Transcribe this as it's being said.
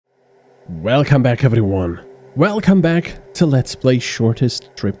Welcome back, everyone. Welcome back to Let's Play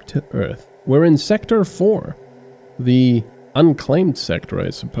Shortest Trip to Earth. We're in Sector 4. The unclaimed sector, I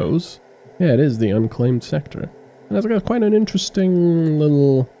suppose. Yeah, it is the unclaimed sector. And it's got quite an interesting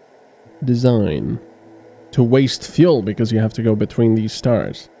little design. To waste fuel, because you have to go between these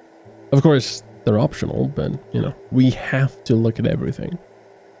stars. Of course, they're optional, but, you know, we have to look at everything.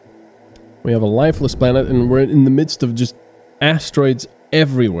 We have a lifeless planet, and we're in the midst of just asteroids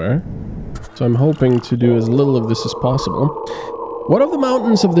everywhere. So I'm hoping to do as little of this as possible. One of the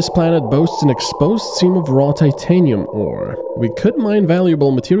mountains of this planet boasts an exposed seam of raw titanium ore. We could mine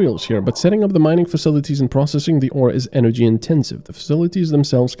valuable materials here, but setting up the mining facilities and processing the ore is energy intensive. The facilities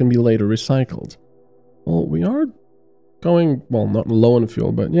themselves can be later recycled. Well, we are going, well, not low on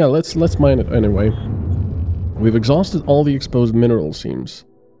fuel, but yeah, let's mine it anyway. We've exhausted all the exposed mineral seams.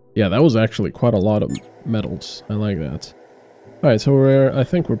 Yeah, that was actually quite a lot of metals. I like that. Alright, so I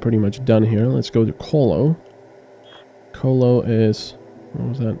think we're pretty much done here. Let's go to Colo. Colo is... what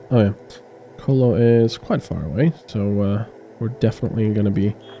was that? Oh yeah. Colo is quite far away, so we're definitely going to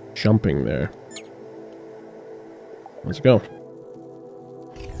be jumping there. Let's go.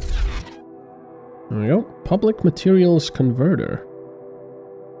 There we go. Public Materials Converter.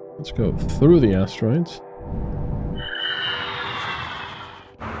 Let's go through the asteroids.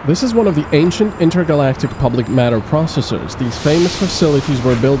 This is one of the ancient intergalactic public matter processors. These famous facilities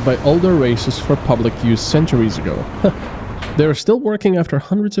were built by older races for public use centuries ago. They are still working after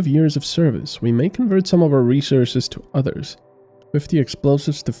hundreds of years of service. We may convert some of our resources to others. 50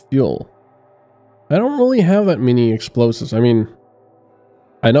 explosives to fuel. I don't really have that many explosives. I mean,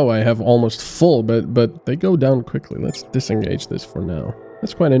 I know I have almost full, but they go down quickly. Let's disengage this for now.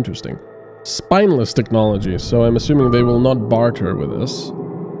 That's quite interesting. Spineless technology, so I'm assuming they will not barter with us.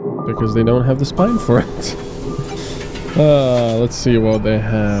 Because they don't have the spine for it. Let's see what they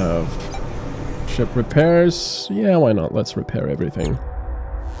have. Ship repairs. Yeah, why not? Let's repair everything.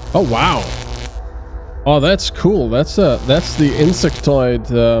 Oh, wow. Oh, that's cool. That's the insectoid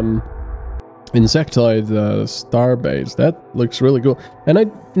starbase. That looks really cool. And I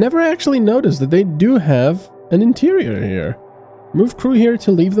never actually noticed that they do have an interior here. Move crew here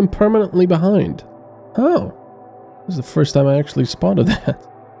to leave them permanently behind. Oh. This is the first time I actually spotted that.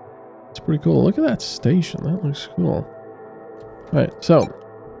 It's pretty cool. Look at that station. That looks cool. Alright, so.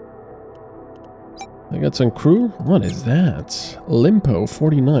 I got some crew. What is that? Limpo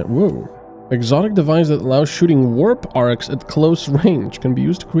 49. Whoa. Exotic device that allows shooting warp arcs at close range. Can be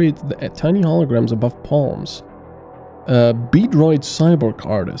used to create the tiny holograms above palms. Beadroid cyborg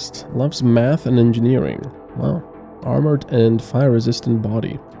artist. Loves math and engineering. Wow. Armored and fire-resistant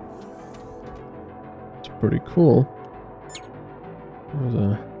body. It's pretty cool. There's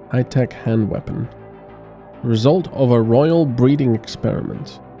a high-tech hand weapon. Result of a royal breeding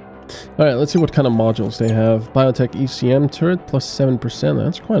experiment. Alright, let's see what kind of modules they have. Biotech ECM turret plus 7%.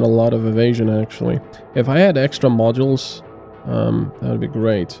 That's quite a lot of evasion, actually. If I had extra modules, that would be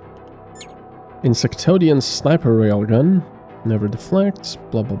great. Insectodian sniper railgun. Never deflects.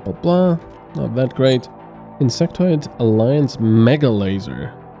 Blah, blah, blah, blah. Not that great. Insectoid Alliance Mega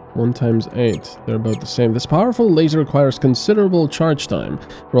Laser. 1x8. They're about the same. This powerful laser requires considerable charge time.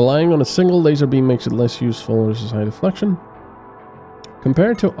 Relying on a single laser beam makes it less useful versus high deflection.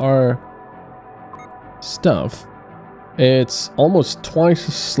 Compared to our stuff, it's almost twice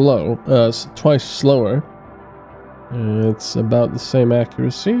slower. It's about the same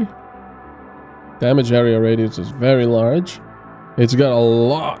accuracy. Damage area radius is very large. It's got a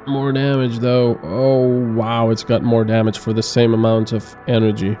lot more damage though. Oh wow, it's got more damage for the same amount of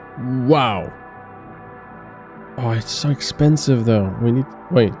energy. Wow. Oh, it's so expensive though. We need...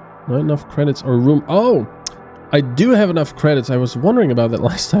 wait, not enough credits or room... oh! I do have enough credits. I was wondering about that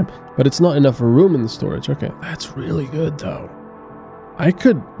last time. But it's not enough room in the storage. Okay, that's really good though. I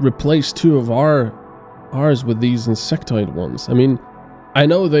could replace two of ours with these insectoid ones. I mean, I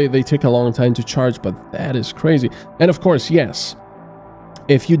know they take a long time to charge, but that is crazy. And of course, yes,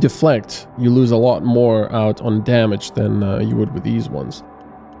 if you deflect, you lose a lot more out on damage than you would with these ones.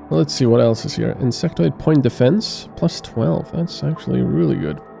 Well, let's see what else is here. Insectoid point defense, plus 12. That's actually really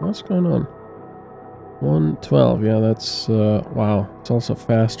good. What's going on? 112, yeah, that's, wow. It's also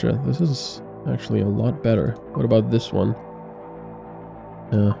faster. This is actually a lot better. What about this one?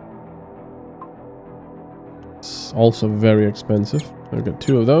 It's also very expensive. I've got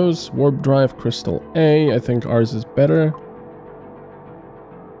two of those. Warp drive, crystal A. I think ours is better.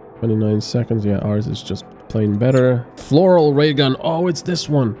 29 seconds. Yeah, ours is just plain better. Floral ray gun. Oh, it's this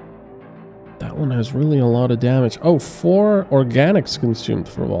one. That one has really a lot of damage. Oh, 4 organics consumed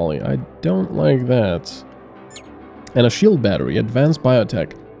for volley. I don't like that. And a shield battery. Advanced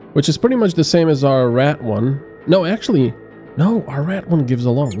biotech. Which is pretty much the same as our rat one. No, actually, no, our rat one gives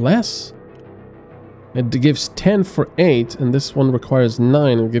a lot less. It gives 10 for 8, and this one requires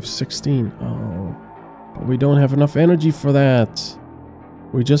 9 and gives 16. Oh, but we don't have enough energy for that.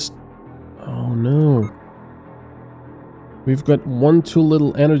 We just... Oh no. We've got one too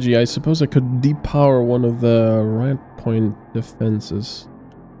little energy. I suppose I could depower one of the rat point defenses.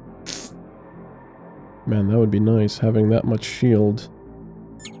 Man, that would be nice, having that much shield.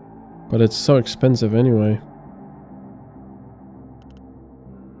 But it's so expensive anyway.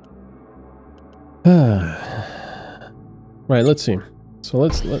 Right, let's see. So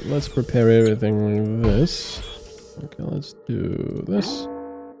let's prepare everything like this. Okay, let's do this.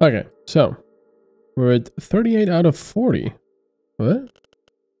 Okay, so we're at 38 out of 40. What?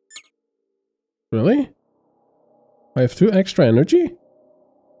 Really? I have 2 extra energy?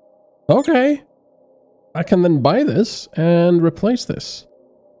 Okay. I can then buy this and replace this.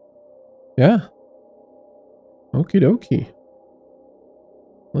 Yeah. Okie dokie.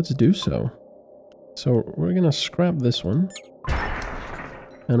 Let's do so. So we're gonna scrap this one.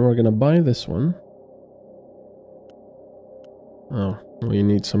 And we're gonna buy this one. Oh, we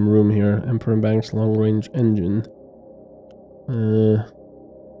need some room here. Emperor Bank's long-range engine.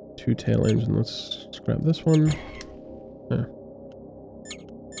 2-tail engine. Let's scrap this one.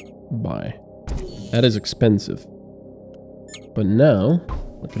 Buy. That is expensive. But now,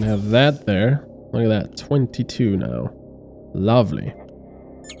 we can have that there. Look at that, 22 now. Lovely.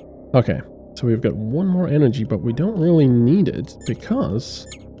 Okay, so we've got one more energy, but we don't really need it, because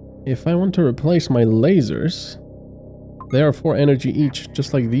if I want to replace my lasers, they are 4 energy each,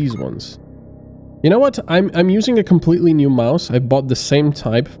 just like these ones. You know what? I'm using a completely new mouse. I bought the same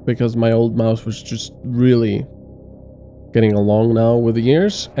type, because my old mouse was just really getting along now with the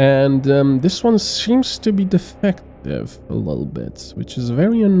years, and this one seems to be defective a little bit, which is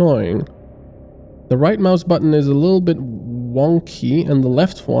very annoying. The right mouse button is a little bit wonky, and the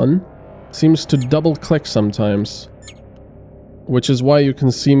left one seems to double click sometimes, which is why you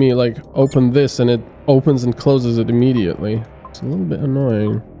can see me like open this and it opens and closes it immediately. It's a little bit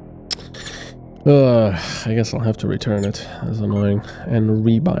annoying. I guess I'll have to return it as annoying and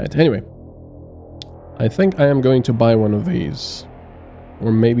rebuy it. Anyway, I think I am going to buy one of these,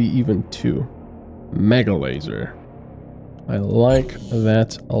 or maybe even 2. Mega laser. I like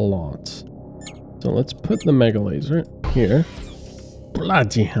that a lot. So let's put the mega laser here.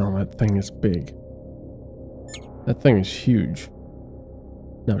 Bloody hell, that thing is big. That thing is huge.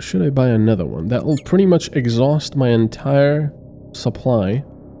 Now, should I buy another one? That will pretty much exhaust my entire supply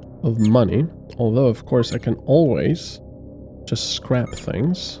of money. Although, of course, I can always just scrap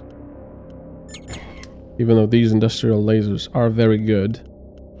things. Even though these industrial lasers are very good.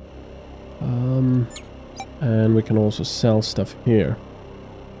 And we can also sell stuff here.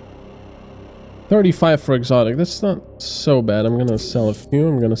 35 for exotic. That's not so bad. I'm gonna sell a few.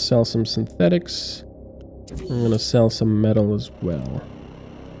 I'm gonna sell some synthetics. I'm gonna sell some metal as well.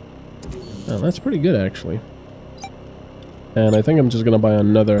 Oh, that's pretty good, actually. And I think I'm just gonna buy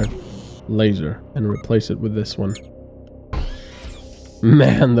another laser and replace it with this one.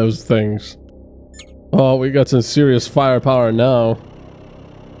 Man, those things. Oh, we got some serious firepower now.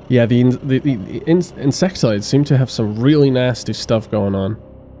 Yeah, the insectoids seem to have some really nasty stuff going on.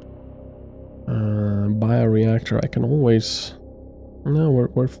 Bioreactor, I can always... No,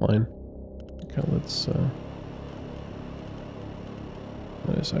 we're fine. Okay, let's...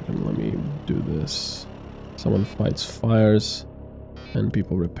 wait a second, let me do this. Someone fights fires and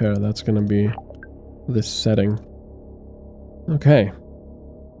people repair. That's gonna be this setting. Okay.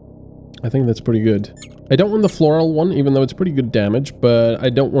 I think that's pretty good. I don't want the floral one, even though it's pretty good damage, but I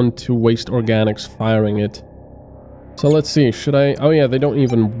don't want to waste organics firing it. So let's see, should I... Oh yeah, they don't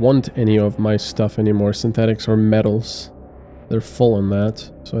even want any of my stuff anymore, synthetics or metals. They're full on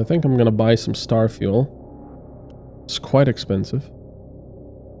that. So I think I'm gonna buy some star fuel. It's quite expensive.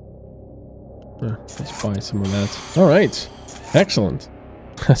 Let's buy some of that. Alright, excellent.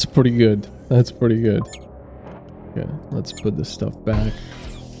 That's pretty good. That's pretty good. Okay, let's put this stuff back.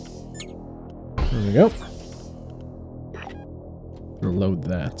 There we go. Load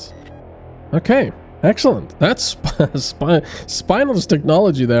that. Okay, excellent. That's Spinal's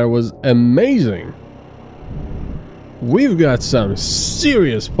technology there was amazing. We've got some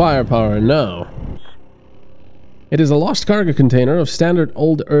serious firepower now. It is a lost cargo container of standard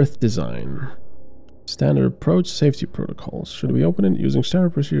old Earth design. Standard approach, safety protocols. Should we open it using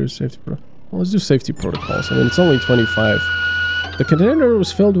standard procedures, safety protocols? Well, let's do safety protocols. I mean, it's only 25. The container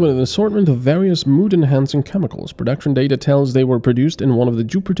was filled with an assortment of various mood-enhancing chemicals. Production data tells they were produced in one of the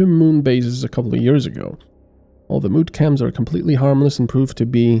Jupiter moon bases a couple of years ago. All the mood cams are completely harmless and proved to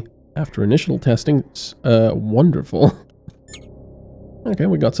be, after initial testing, wonderful. Okay,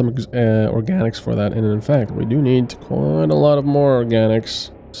 we got some organics for that, and in fact, we do need quite a lot of more organics.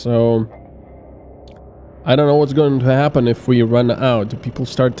 So, I don't know what's going to happen if we run out. Do people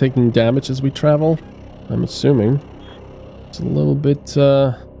start taking damage as we travel? I'm assuming. It's a little bit,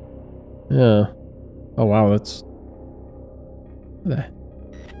 yeah. Oh wow, that's...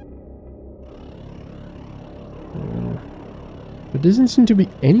 There doesn't seem to be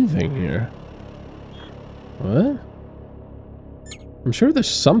anything here. What? I'm sure there's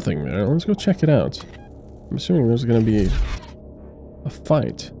something there. Let's go check it out. I'm assuming there's gonna be a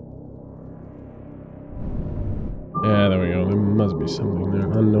fight. Yeah, there we go. There must be something there.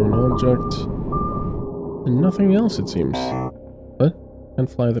 Unknown object. And nothing else, it seems. What? Can't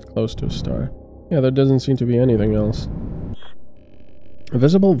fly that close to a star. Yeah, there doesn't seem to be anything else.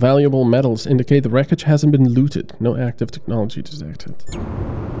 Visible valuable metals indicate the wreckage hasn't been looted. No active technology detected.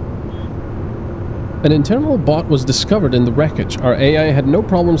 An internal bot was discovered in the wreckage. Our AI had no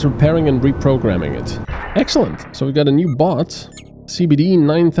problems repairing and reprogramming it. Excellent. So we got a new bot. CBD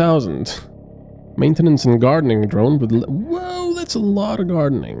 9000. Maintenance and gardening drone with... Whoa, that's a lot of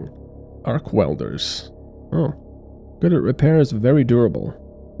gardening. Arc welders. Oh. Good at repairs, very durable.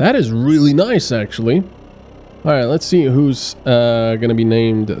 That is really nice, actually. Alright, let's see who's gonna be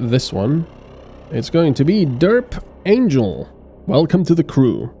named this one. It's going to be Derp Angel. Welcome to the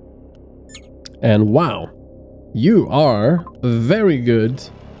crew. And wow, you are very good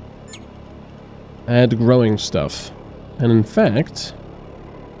at growing stuff. And in fact,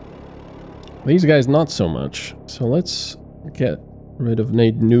 these guys not so much. So let's get rid of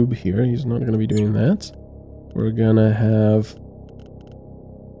Nate Noob here. He's not going to be doing that. We're gonna have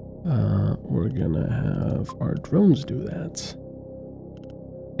our drones do that.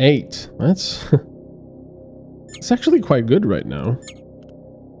 8. That's it's actually quite good right now.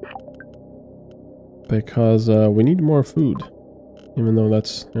 Because we need more food. Even though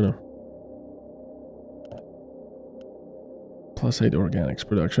that's, you know, +8 organics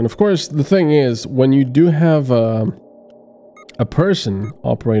production. Of course, the thing is, when you do have a person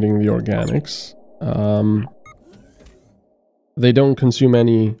operating the organics, they don't consume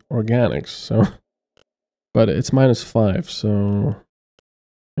any organics, so... But it's -5, so...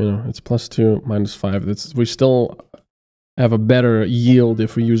 You know, it's +2, -5. We still have a better yield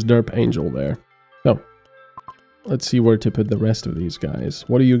if we use Derp Angel there. So, let's see where to put the rest of these guys.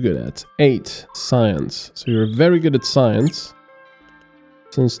 What are you good at? 8, science. So you're very good at science.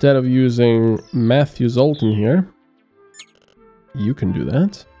 So instead of using Matthew Zoltan here, you can do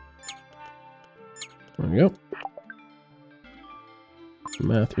that. There we go.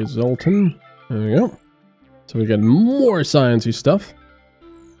 Matthew Zoltan. There we go. So we get more sciencey stuff.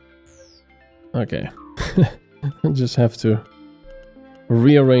 Okay. I'll just have to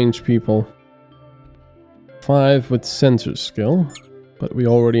rearrange people. 5 with sensor skill. But we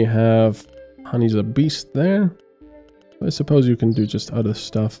already have Honey's a Beast there. I suppose you can do just other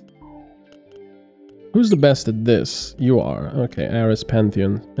stuff. Who's the best at this? You are. Okay, Aris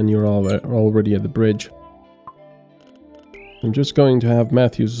Pantheon. And you're already at the bridge. I'm just going to have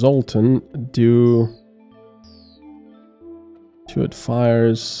Matthew Zoltan do 2 at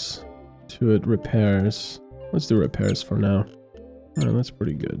fires, 2 at repairs. Let's do repairs for now. Oh, that's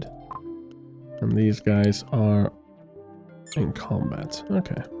pretty good. And these guys are in combat.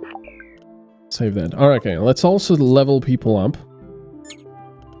 Okay. Save that. Alright, okay, let's also level people up.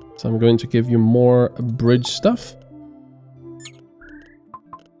 So I'm going to give you more bridge stuff.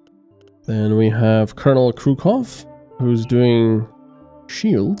 Then we have Colonel Krukov, who's doing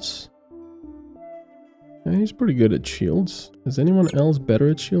shields. Yeah, he's pretty good at shields. Is anyone else better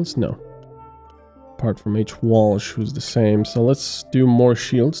at shields? No. Apart from H. Walsh, who's the same. So let's do more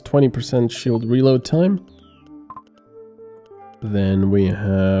shields. 20% shield reload time. Then we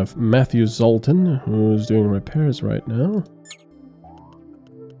have Matthew Zoltan, who's doing repairs right now.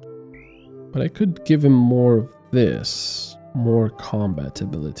 But I could give him more of this. More combat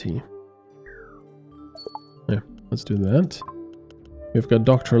ability. Yeah, let's do that. We've got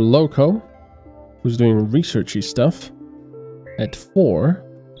Dr. Loco, who's doing researchy stuff at 4.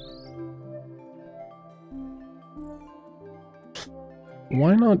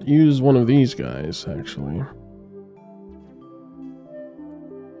 Why not use one of these guys, actually?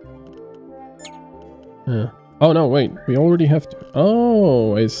 Yeah. Oh, no, wait. We already have to...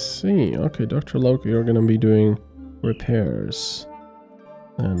 Oh, I see. Okay, Dr. Loco, you're going to be doing repairs.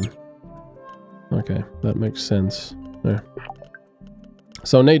 Then... Okay, that makes sense. There.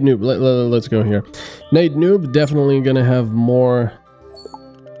 So, Nate Noob, let's go here. Nate Noob, definitely going to have more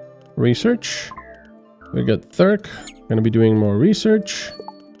research. We got Thurk, gonna be doing more research.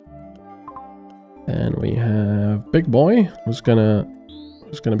 And we have Big Boy, who's gonna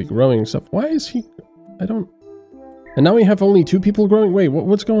be growing stuff. Why is he... I don't... And now we have only 2 people growing? Wait,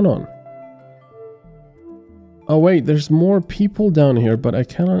 what's going on? Oh wait, there's more people down here, but I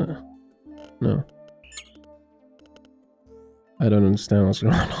cannot... No. I don't understand what's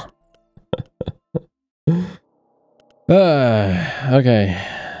going on. Okay.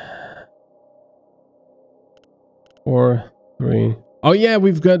 4, 3... Oh yeah,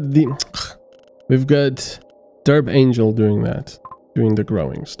 we've got Derb Angel doing that. Doing the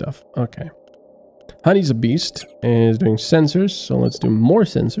growing stuff. Okay. Honey's a beast. Is doing sensors, so let's do more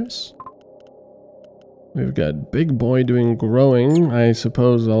sensors. We've got Big Boy doing growing. I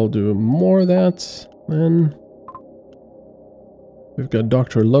suppose I'll do more of that then. We've got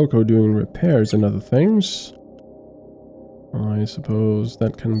Dr. Loco doing repairs and other things. I suppose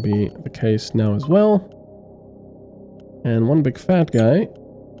that can be the case now as well. And one big fat guy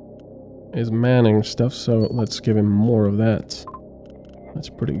is manning stuff, so let's give him more of that. That's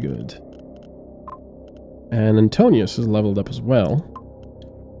pretty good. And Antonius is leveled up as well.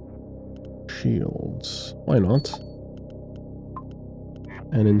 Shields. Why not?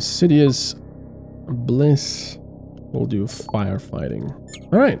 And Insidious Bliss will do firefighting.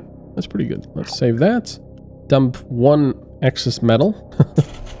 Alright, that's pretty good. Let's save that. Dump 1 excess metal.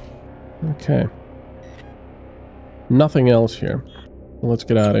 Okay. Nothing else here. Let's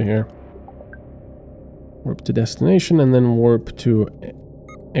get out of here. Warp to destination and then warp to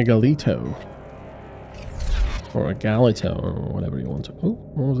Egalito. Or Egalito, or whatever you want to... Oh,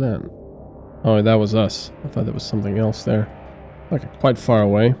 what was that? Oh, that was us. I thought there was something else there. Okay, quite far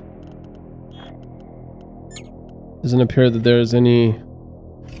away. Doesn't appear that there's any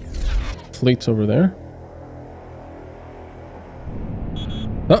fleets over there.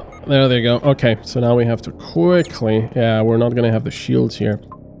 Oh, there they go. Okay, so now we have to quickly... Yeah, we're not going to have the shields here.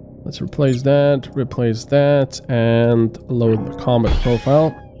 Let's replace that, and load the combat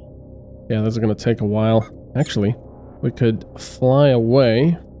profile. Yeah, this is going to take a while. Actually, we could fly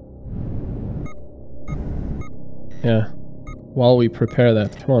away. Yeah, while we prepare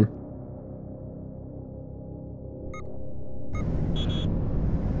that. Come on.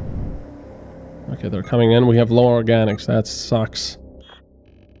 Okay, they're coming in. We have low organics. That sucks.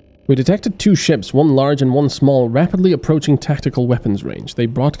 We detected 2 ships, one large and one small, rapidly approaching tactical weapons range. They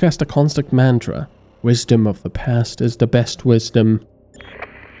broadcast a constant mantra. Wisdom of the past is the best wisdom.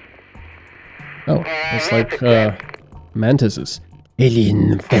 Oh, it's like, mantises.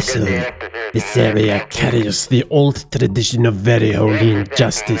 Alien vessel. This area carries the old tradition of very holy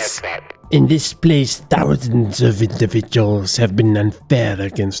injustice. In this place, thousands of individuals have been unfair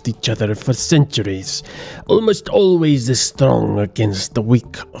against each other for centuries. Almost always the strong against the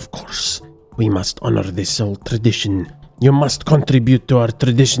weak, of course. We must honor this old tradition. You must contribute to our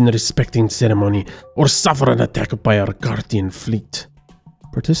tradition-respecting ceremony, or suffer an attack by our guardian fleet.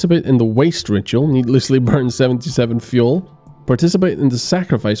 Participate in the waste ritual, needlessly burn 77 fuel. Participate in the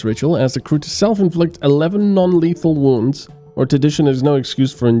sacrifice ritual, ask the crew to self-inflict 11 non-lethal wounds. Or tradition is no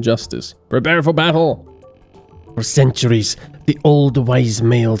excuse for injustice. Prepare for battle! For centuries, the old wise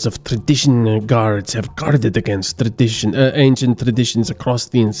males of tradition guards have guarded against ancient traditions across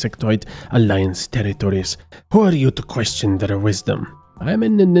the Insectoid Alliance territories. Who are you to question their wisdom? I am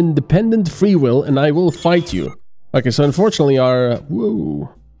an independent free will, and I will fight you. Okay, so unfortunately our...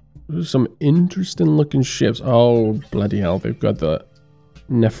 Whoa. There's some interesting looking ships. Oh, bloody hell. They've got the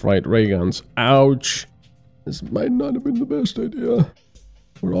Nephrite ray guns. Ouch. This might not have been the best idea.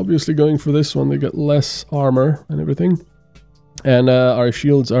 We're obviously going for this one. They get less armor and everything. And our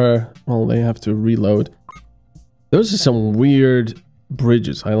shields are... Well, they have to reload. Those are some weird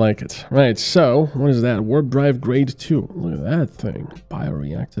bridges. I like it. Right, so... What is that? Warp drive grade 2. Look at that thing.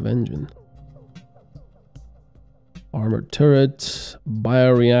 Bioreactive engine. Armored turret,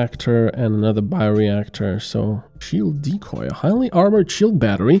 bioreactor, and another bioreactor. So, shield decoy. A highly armored shield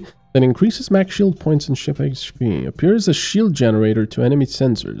battery that increases max shield points and ship HP. Appears as shield generator to enemy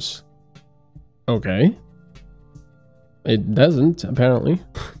sensors. Okay. It doesn't, apparently.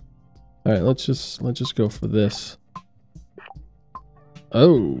 Alright, let's just go for this.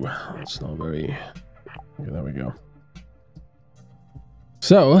 Oh, that's not very... Okay, there we go.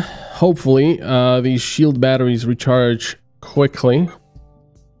 So, hopefully, these shield batteries recharge quickly.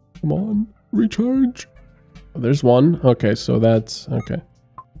 Come on, recharge. Oh, there's one. Okay, so that's... Okay.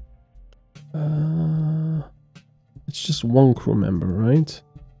 It's just one crew member, right?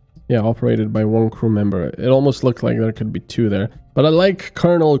 Yeah, operated by one crew member. It almost looked like there could be 2 there. But I like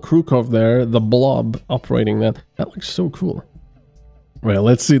Colonel Krukov there, the blob, operating that. That looks so cool. Well,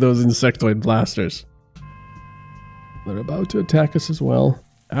 let's see those insectoid blasters. They're about to attack us as well.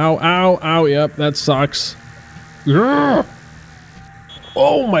 Ow, ow, ow, yep, that sucks. Yeah.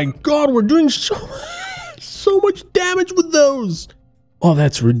 Oh my god, we're doing so much damage with those! Oh,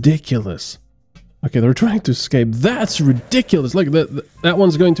 that's ridiculous. Okay, they're trying to escape. That's ridiculous. Look, that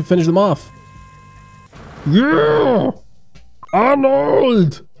one's going to finish them off. Yeah!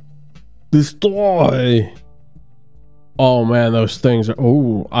 Arnold! Destroy! Oh man, those things are...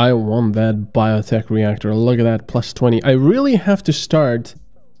 Oh, I want that biotech reactor. Look at that, plus 20. I really have to start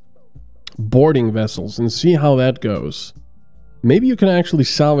boarding vessels and see how that goes. Maybe you can actually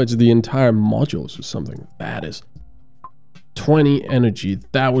salvage the entire modules or something. That is 20 energy.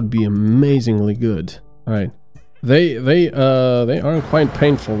 That would be amazingly good. All right, they aren't quite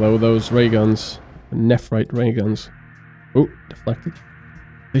painful though. Those ray guns, nephrite ray guns. Oh, deflected.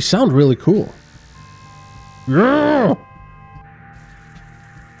 They sound really cool. Yeah,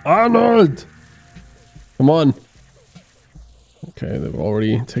 Arnold, come on. Okay, they've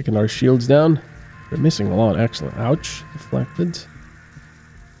already taken our shields down. They're missing a lot, excellent. Ouch, deflected.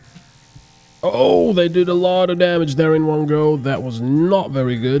 Oh, they did a lot of damage there in one go. That was not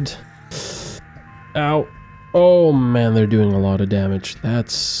very good. Ow. Oh man, they're doing a lot of damage. That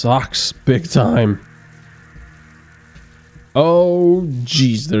sucks big time. Oh,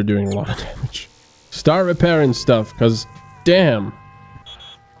 geez, they're doing a lot of damage. Start repairing stuff, because damn.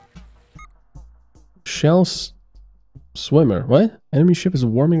 Shell's swimmer. What? Enemy ship is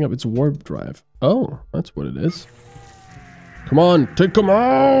warming up its warp drive. Oh, that's what it is. Come on, take them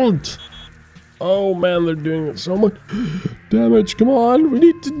out! Oh man, they're doing so much damage. Come on, we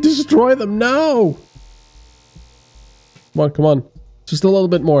need to destroy them now. Come on, come on. Just a little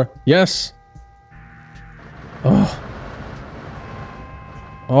bit more. Yes. Oh.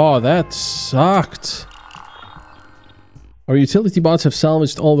 Oh, that sucked. Our utility bots have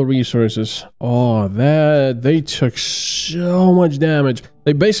salvaged all the resources. Oh, that... They took so much damage.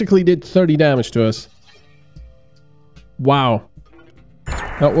 They basically did 30 damage to us. Wow.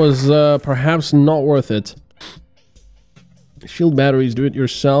 That was perhaps not worth it. Shield batteries, do it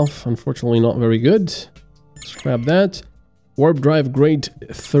yourself. Unfortunately not very good. Scrap that. Warp drive grade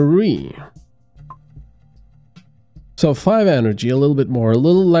 3. So 5 energy, a little bit more. A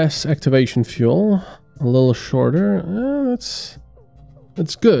little less activation fuel. A little shorter.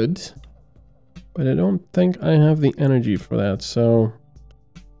 That's good. But I don't think I have the energy for that, so...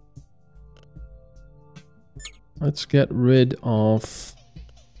 Let's get rid of...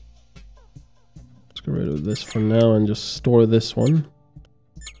 Let's get rid of this for now and just store this one.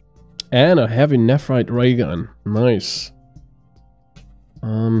 And a heavy nephrite ray gun. Nice.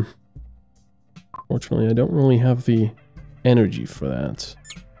 Fortunately, I don't really have the energy for that.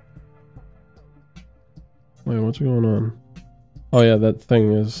 Wait, what's going on? Oh yeah, that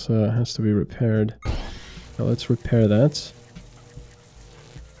thing is has to be repaired. So let's repair that.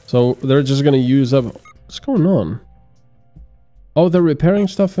 So they're just gonna use up... What's going on? Oh, they're repairing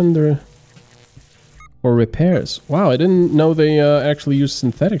stuff in their... Or repairs. Wow, I didn't know they actually use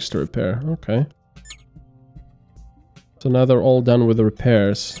synthetics to repair. Okay. So now they're all done with the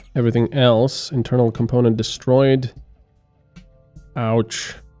repairs. Everything else, internal component destroyed.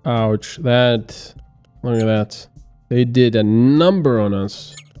 Ouch. Ouch. That... Look at that. They did a number on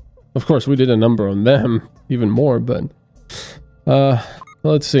us. Of course, we did a number on them. Even more, but...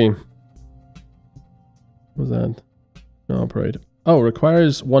 let's see. What was that? No operator. Oh,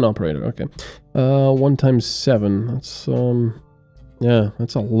 requires 1 operator. Okay. 1 times 7. That's, yeah,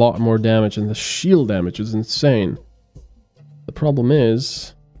 that's a lot more damage, and the shield damage is insane. The problem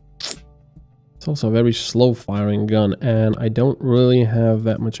is... It's also a very slow firing gun, and I don't really have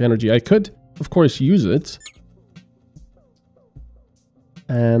that much energy. I could... Of course, use it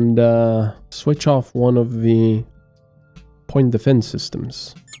and switch off one of the point defense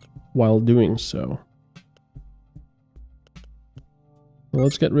systems while doing so. Well,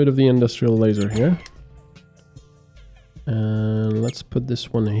 let's get rid of the industrial laser here. And let's put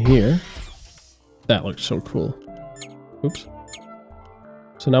this one here. That looks so cool. Oops.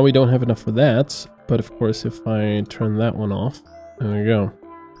 So now we don't have enough for that, but of course if I turn that one off, there we go.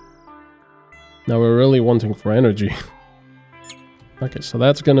 Now we're really wanting for energy. Okay, so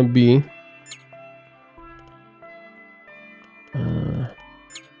that's gonna be...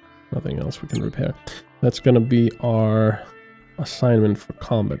 nothing else we can repair. That's gonna be our assignment for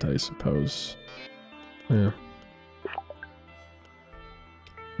combat, I suppose. Yeah.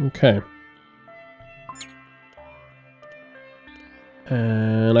 Okay.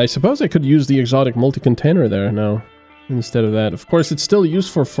 And I suppose I could use the exotic multi-container there now. Instead of that. Of course, it's still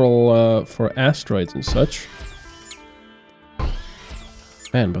useful for asteroids and such.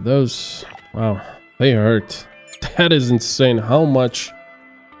 Man, but those... Wow, they hurt. That is insane how much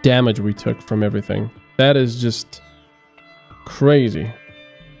damage we took from everything. That is just crazy.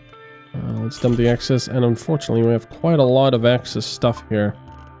 Let's dump the excess, and unfortunately we have quite a lot of excess stuff here.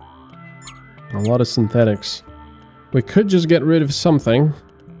 A lot of synthetics. We could just get rid of something.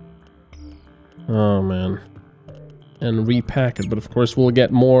 Oh man. And repack it, but of course we'll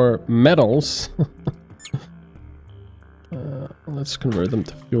get more metals. Let's convert them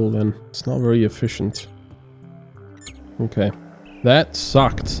to fuel then. It's not very efficient. Okay. That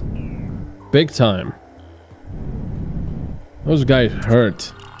sucked. Big time. Those guys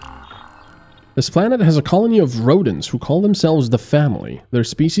hurt. This planet has a colony of rodents who call themselves the Family. Their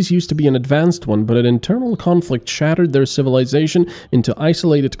species used to be an advanced one, but an internal conflict shattered their civilization into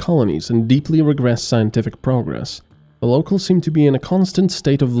isolated colonies and deeply regressed scientific progress. The locals seem to be in a constant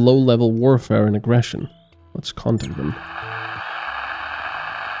state of low-level warfare and aggression. Let's contact them.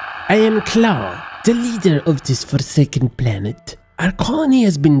 I am Claw, the leader of this forsaken planet. Our colony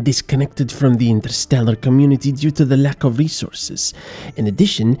has been disconnected from the interstellar community due to the lack of resources. In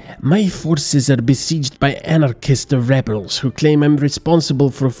addition, my forces are besieged by anarchist rebels who claim I'm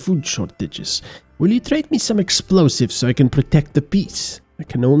responsible for food shortages. Will you trade me some explosives so I can protect the peace? I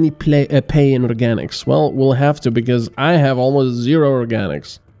can only pay in organics. Well, we'll have to because I have almost 0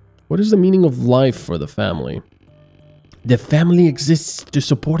 organics. What is the meaning of life for the Family? The Family exists to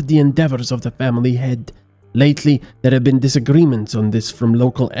support the endeavors of the family head. Lately, there have been disagreements on this from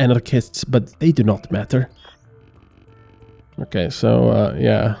local anarchists, but they do not matter. Okay, so,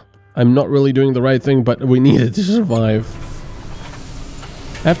 yeah. I'm not really doing the right thing, but we needed to survive.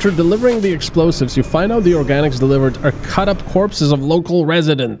 After delivering the explosives, you find out the organics delivered are cut-up corpses of local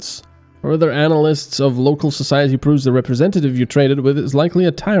residents. Further analysts of local society proves the representative you traded with is likely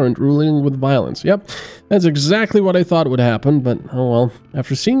a tyrant ruling with violence. Yep, that's exactly what I thought would happen, but oh well.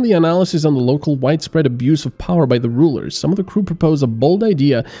 After seeing the analysis on the local widespread abuse of power by the rulers, some of the crew propose a bold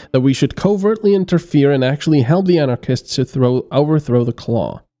idea that we should covertly interfere and actually help the anarchists to overthrow the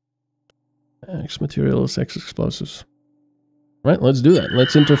Claw. X materials, X explosives. Right, let's do that.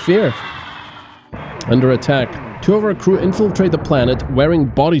 Let's interfere. Under attack. 2 of our crew infiltrate the planet wearing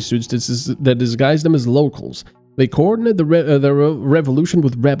bodysuits that disguise them as locals. They coordinate the revolution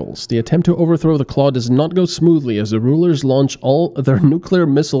with rebels. The attempt to overthrow the Claw does not go smoothly as the rulers launch all their nuclear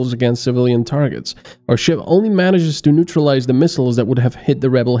missiles against civilian targets. Our ship only manages to neutralize the missiles that would have hit the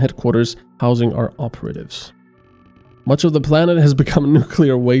rebel headquarters housing our operatives. Much of the planet has become a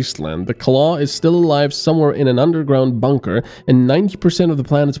nuclear wasteland. The Claw is still alive somewhere in an underground bunker, and 90% of the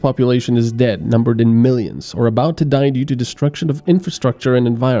planet's population is dead, numbered in millions, or about to die due to destruction of infrastructure and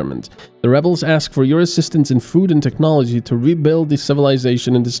environment. The rebels ask for your assistance in food and technology to rebuild the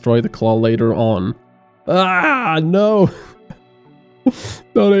civilization and destroy the Claw later on. Ah, no!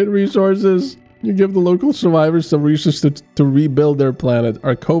 Donate resources. You give the local survivors some resources to rebuild their planet.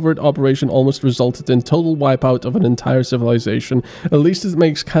 Our covert operation almost resulted in total wipeout of an entire civilization. At least it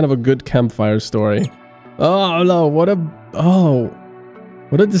makes kind of a good campfire story. Oh no, what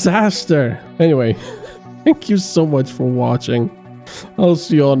a disaster. Anyway, thank you so much for watching. I'll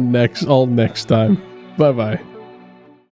see you all next time. Bye bye.